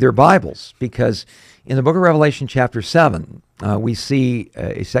would read their Bibles, because in the book of Revelation chapter 7, we see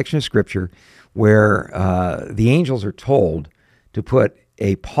a section of scripture where the angels are told to put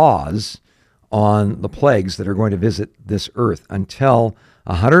a pause on the plagues that are going to visit this earth until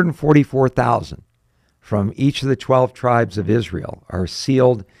 144,000 from each of the 12 tribes of Israel are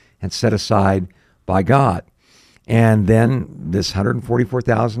sealed and set aside by God. And then this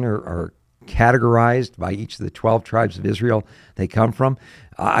 144,000 are categorized by each of the 12 tribes of Israel they come from.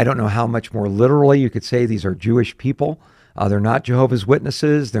 I don't know how much more literally you could say these are Jewish people. They're not Jehovah's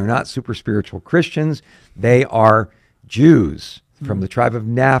Witnesses. They're not super spiritual Christians. They are Jews from the tribe of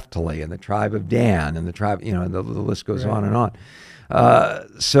Naphtali and the tribe of Dan and the tribe, the list goes on and on.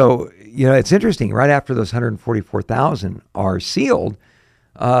 So, it's interesting. Right after those 144,000 are sealed,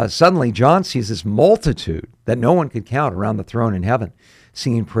 suddenly John sees this multitude that no one could count around the throne in heaven,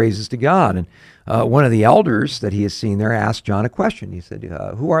 singing praises to God. And one of the elders that he has seen there asked John a question. He said,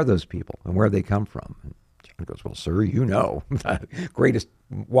 who are those people and where have they come from? And John goes, well, sir, the greatest,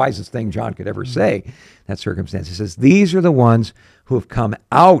 wisest thing John could ever say in that circumstance. He says, these are the ones who have come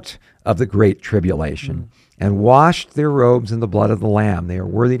out of the great tribulation and washed their robes in the blood of the Lamb. They are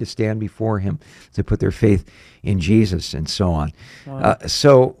worthy to stand before him to put their faith in Jesus and so on. Wow.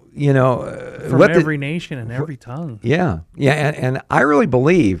 From every nation and every tongue. Yeah. And I really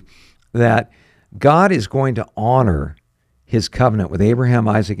believe that God is going to honor his covenant with Abraham,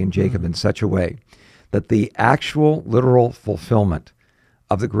 Isaac, and Jacob in such a way that the actual literal fulfillment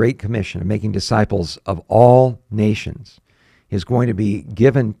of the Great Commission of making disciples of all nations is going to be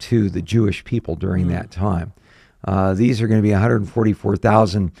given to the Jewish people during that time. These are going to be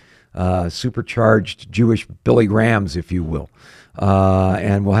 144,000 supercharged Jewish Billy Grahams, if you will,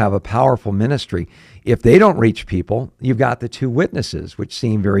 and will have a powerful ministry. If they don't reach people, you've got the two witnesses, which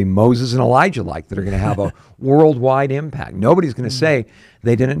seem very Moses and Elijah-like, that are going to have a worldwide impact. Nobody's going to say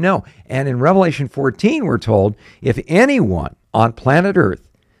they didn't know. And in Revelation 14, we're told, if anyone on planet Earth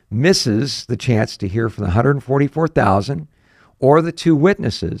misses the chance to hear from the 144,000 or the two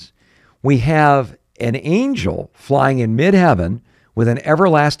witnesses, we have an angel flying in mid-heaven with an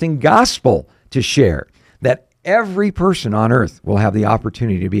everlasting gospel to share, that every person on earth will have the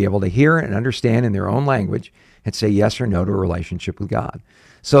opportunity to be able to hear and understand in their own language and say yes or no to a relationship with God.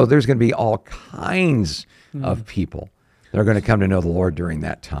 So there's going to be all kinds of people that are going to come to know the Lord during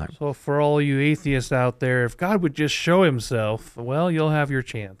that time. So for all you atheists out there, if God would just show himself, well, you'll have your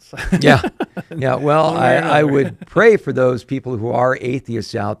chance. Yeah. Well, I would pray for those people who are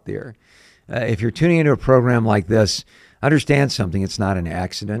atheists out there. If you're tuning into a program like this, understand something. It's not an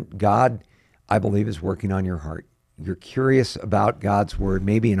accident. God, I believe, is working on your heart. You're curious about God's word,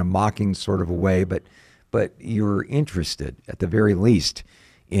 maybe in a mocking sort of a way, but you're interested at the very least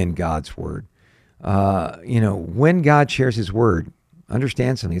in God's word. When God shares his word,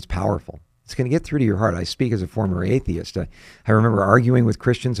 understand something, it's powerful. It's going to get through to your heart. I speak as a former atheist. I remember arguing with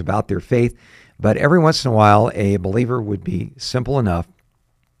Christians about their faith, but every once in a while, a believer would be simple enough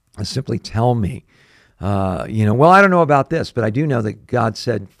to simply tell me, well, I don't know about this, but I do know that God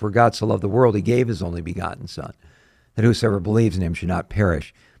said, for God so loved the world, he gave his only begotten son, that whosoever believes in him should not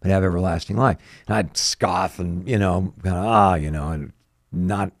perish, but have everlasting life. And I'd scoff and, and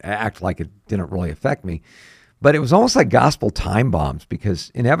not act like it didn't really affect me. But it was almost like gospel time bombs,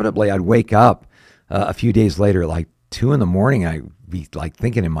 because inevitably I'd wake up a few days later, like 2 a.m, I'd be like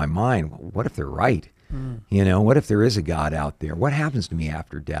thinking in my mind, what if they're right? What if there is a God out there? What happens to me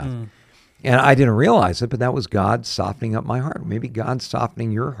after death? And I didn't realize it, but that was God softening up my heart. Maybe God's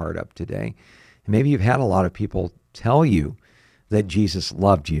softening your heart up today. And maybe you've had a lot of people tell you that Jesus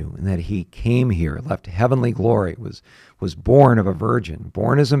loved you and that he came here, left heavenly glory, was born of a virgin,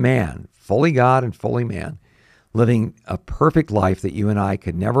 born as a man, fully God and fully man, living a perfect life that you and I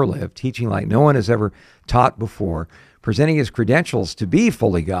could never live, teaching like no one has ever taught before, presenting his credentials to be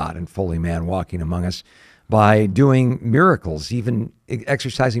fully God and fully man walking among us by doing miracles, even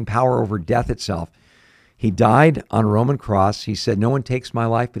exercising power over death itself. He died on a Roman cross. He said, no one takes my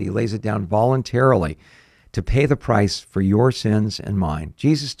life, but he lays it down voluntarily to pay the price for your sins and mine.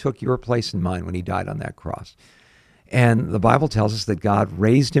 Jesus took your place and mine when he died on that cross. And the Bible tells us that God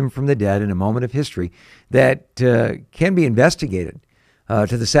raised him from the dead in a moment of history that can be investigated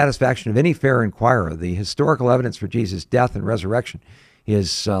to the satisfaction of any fair inquirer. The historical evidence for Jesus' death and resurrection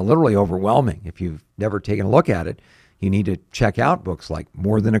is literally overwhelming. If you've never taken a look at it, you need to check out books like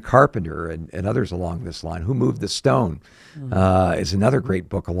More Than a Carpenter and others along this line. Who Moved the Stone is another great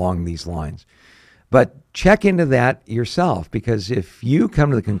book along these lines. But check into that yourself, because if you come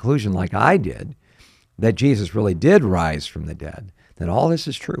to the conclusion like I did, that Jesus really did rise from the dead, then all this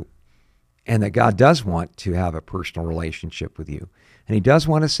is true. And that God does want to have a personal relationship with you. And he does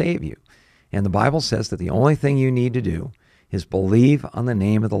want to save you. And the Bible says that the only thing you need to do is believe on the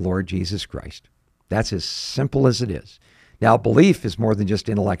name of the Lord Jesus Christ. That's as simple as it is. Now, belief is more than just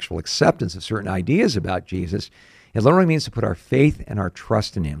intellectual acceptance of certain ideas about Jesus. It literally means to put our faith and our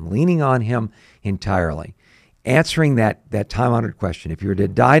trust in him, leaning on him entirely, answering that time-honored question. If you were to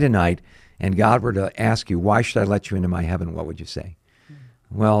die tonight and God were to ask you, why should I let you into my heaven, what would you say?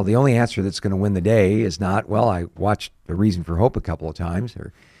 Well, the only answer that's going to win the day is not, well, I watched A Reason for Hope a couple of times,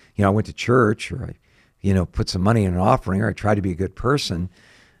 or, I went to church, or I, put some money in an offering, or I tried to be a good person.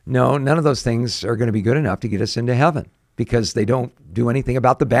 No, none of those things are going to be good enough to get us into heaven, because they don't do anything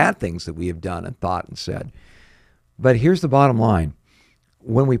about the bad things that we have done and thought and said. But here's the bottom line.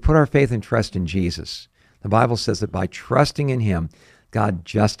 When we put our faith and trust in Jesus, the Bible says that by trusting in him, God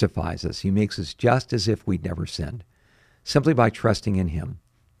justifies us. He makes us just as if we'd never sinned, simply by trusting in him.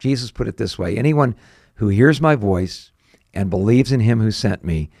 Jesus put it this way: anyone who hears my voice and believes in him who sent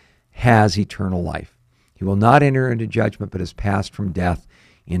me has eternal life. He will not enter into judgment, but has passed from death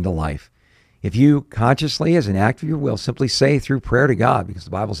into life. If you consciously, as an act of your will, simply say through prayer to God, because the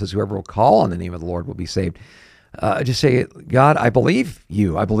Bible says whoever will call on the name of the Lord will be saved, just say, God, I believe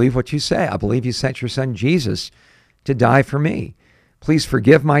you. I believe what you say. I believe you sent your son Jesus to die for me. Please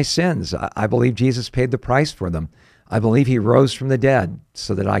forgive my sins. I believe Jesus paid the price for them. I believe he rose from the dead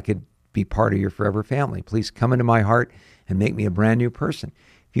so that I could be part of your forever family. Please come into my heart and make me a brand new person.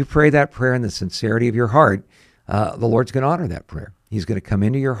 If you pray that prayer in the sincerity of your heart, the Lord's going to honor that prayer. He's going to come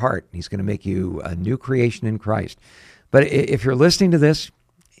into your heart. He's going to make you a new creation in Christ. But if you're listening to this,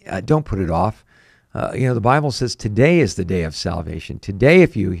 don't put it off. The Bible says today is the day of salvation. Today,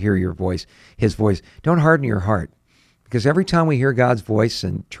 if you hear your voice, his voice, don't harden your heart. Because every time we hear God's voice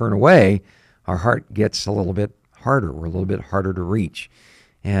and turn away, our heart gets a little bit harder. We're a little bit harder to reach.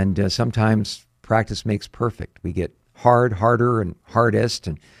 And sometimes practice makes perfect. We get harder, and hardest,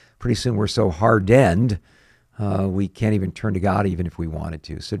 and pretty soon we're so hardened, we can't even turn to God even if we wanted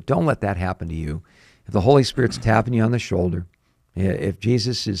to. So don't let that happen to you. If the Holy Spirit's tapping you on the shoulder, if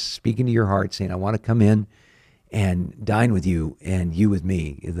Jesus is speaking to your heart saying, I want to come in and dine with you and you with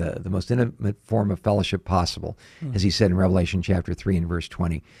me, the most intimate form of fellowship possible, as he said in Revelation chapter 3 and verse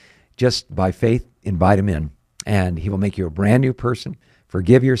 20, just by faith, invite him in, and he will make you a brand new person,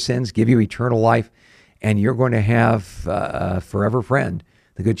 forgive your sins, give you eternal life, and you're going to have a forever friend,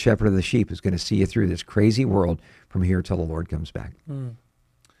 the good shepherd of the sheep, who's going to see you through this crazy world from here till the Lord comes back.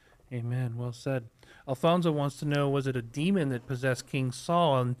 Amen. Well said. Alfonso wants to know, was it a demon that possessed King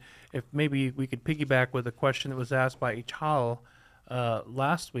Saul? And if maybe we could piggyback with a question that was asked by Ichal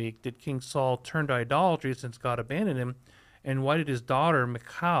last week. Did King Saul turn to idolatry since God abandoned him? And why did his daughter,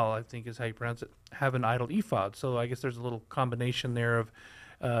 Michal, I think is how you pronounce it, have an idol ephod? So I guess there's a little combination there of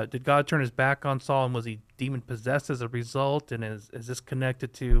Did God turn his back on Saul, and was he demon possessed as a result? And is this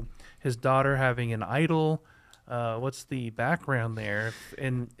connected to his daughter having an idol? What's the background there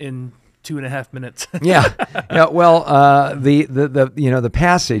in 2.5 minutes? Yeah. Well, the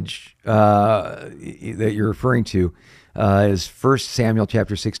passage that you're referring to is 1 Samuel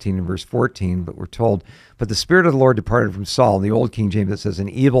chapter 16 and verse 14. But we're told, but the Spirit of the Lord departed from Saul. In the Old King James, it says, an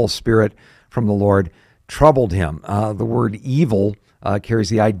evil spirit from the Lord troubled him. The word evil carries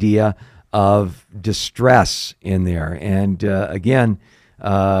the idea of distress in there. And again,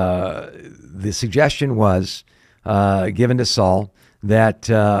 the suggestion was given to Saul that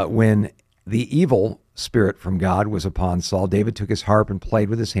when the evil spirit from God was upon Saul, David took his harp and played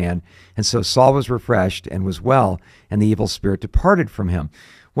with his hand, and so Saul was refreshed and was well, and the evil spirit departed from him.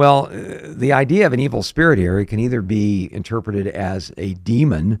 Well, the idea of an evil spirit here can either be interpreted as a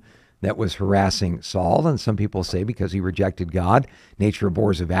demon that was harassing Saul, and some people say because he rejected God, nature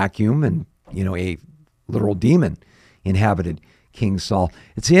abhors a vacuum, and a literal demon inhabited King Saul.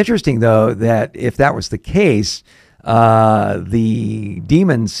 It's interesting, though, that if that was the case, the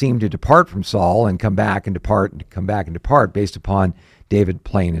demons seemed to depart from Saul and come back and depart and come back and depart based upon David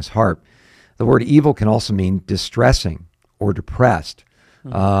playing his harp. The word evil can also mean distressing or depressed.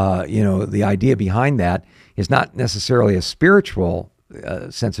 The idea behind that is not necessarily a spiritual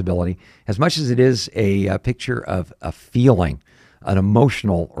sensibility as much as it is a picture of a feeling, an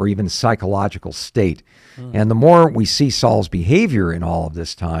emotional or even psychological state. And the more we see Saul's behavior in all of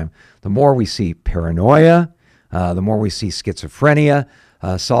this time, the more we see paranoia, the more we see schizophrenia,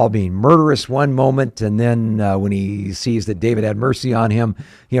 Saul being murderous one moment, and then when he sees that David had mercy on him,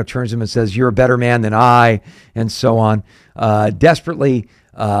 turns to him and says, you're a better man than I, and so on. Desperately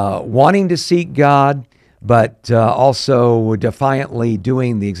wanting to seek God, but also defiantly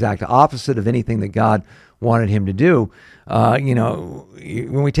doing the exact opposite of anything that God wanted him to do.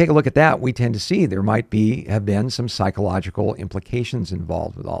 When we take a look at that, we tend to see there might have been some psychological implications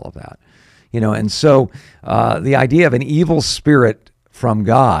involved with all of that. And so the idea of an evil spirit from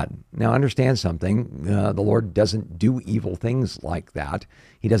God. Now, understand something. The Lord doesn't do evil things like that.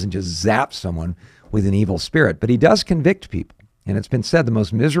 He doesn't just zap someone with an evil spirit, but he does convict people. And it's been said the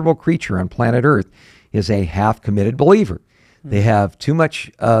most miserable creature on planet Earth is a half-committed believer. They have too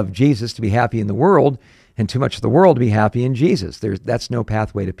much of Jesus to be happy in the world and too much of the world to be happy in Jesus. That's no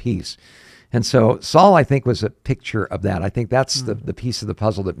pathway to peace. And so Saul, I think, was a picture of that. I think that's the piece of the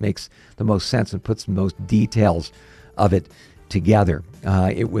puzzle that makes the most sense and puts the most details of it together.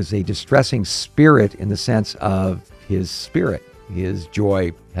 It was a distressing spirit in the sense of his spirit. His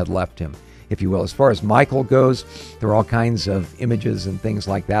joy had left him, if you will. As far as Michael goes, there are all kinds of images and things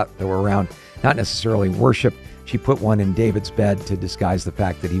like that were around, not necessarily worship. She put one in David's bed to disguise the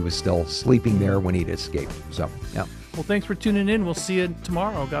fact that he was still sleeping there when he'd escaped. So, yeah. Well, thanks for tuning in. We'll see you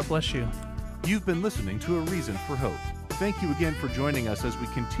tomorrow. God bless you. You've been listening to A Reason for Hope. Thank you again for joining us as we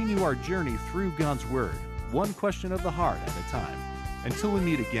continue our journey through God's Word, one question of the heart at a time. Until we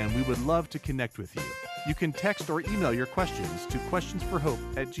meet again, we would love to connect with you. You can text or email your questions to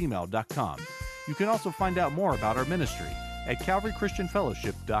questionsforhope@gmail.com. You can also find out more about our ministry at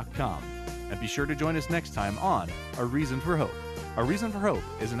calvarychristianfellowship.com. And be sure to join us next time on A Reason for Hope. A Reason for Hope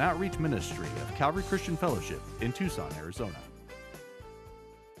is an outreach ministry of Calvary Christian Fellowship in Tucson, Arizona.